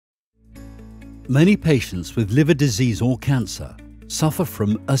Many patients with liver disease or cancer suffer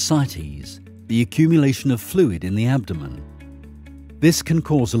from ascites, the accumulation of fluid in the abdomen. This can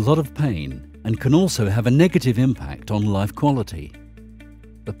cause a lot of pain and can also have a negative impact on life quality.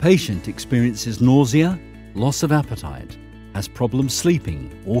 The patient experiences nausea, loss of appetite, has problems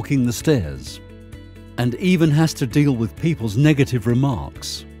sleeping, walking the stairs, and even has to deal with people's negative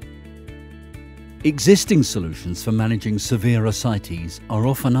remarks. Existing solutions for managing severe ascites are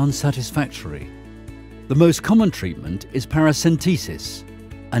often unsatisfactory. The most common treatment is paracentesis,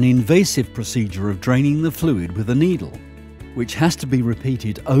 an invasive procedure of draining the fluid with a needle, which has to be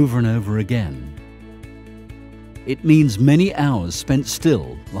repeated over and over again. It means many hours spent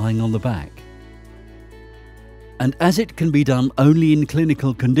still, lying on the back. And as it can be done only in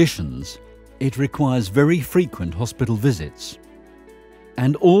clinical conditions, it requires very frequent hospital visits.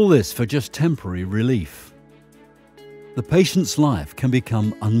 And all this for just temporary relief. The patient's life can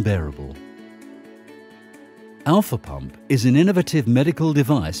become unbearable. Alfapump is an innovative medical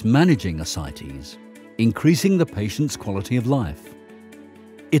device managing ascites, increasing the patient's quality of life.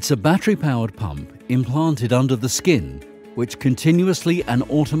 It's a battery-powered pump implanted under the skin, which continuously and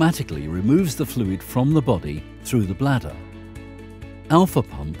automatically removes the fluid from the body through the bladder.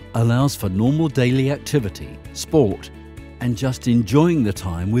 Alfapump allows for normal daily activity, sport, and just enjoying the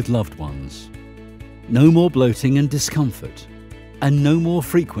time with loved ones. No more bloating and discomfort, and no more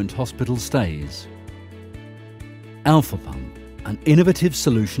frequent hospital stays. Alfapump, an innovative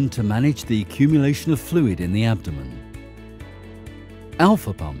solution to manage the accumulation of fluid in the abdomen.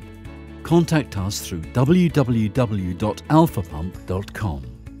 Alfapump. Contact us through www.alfapump.com.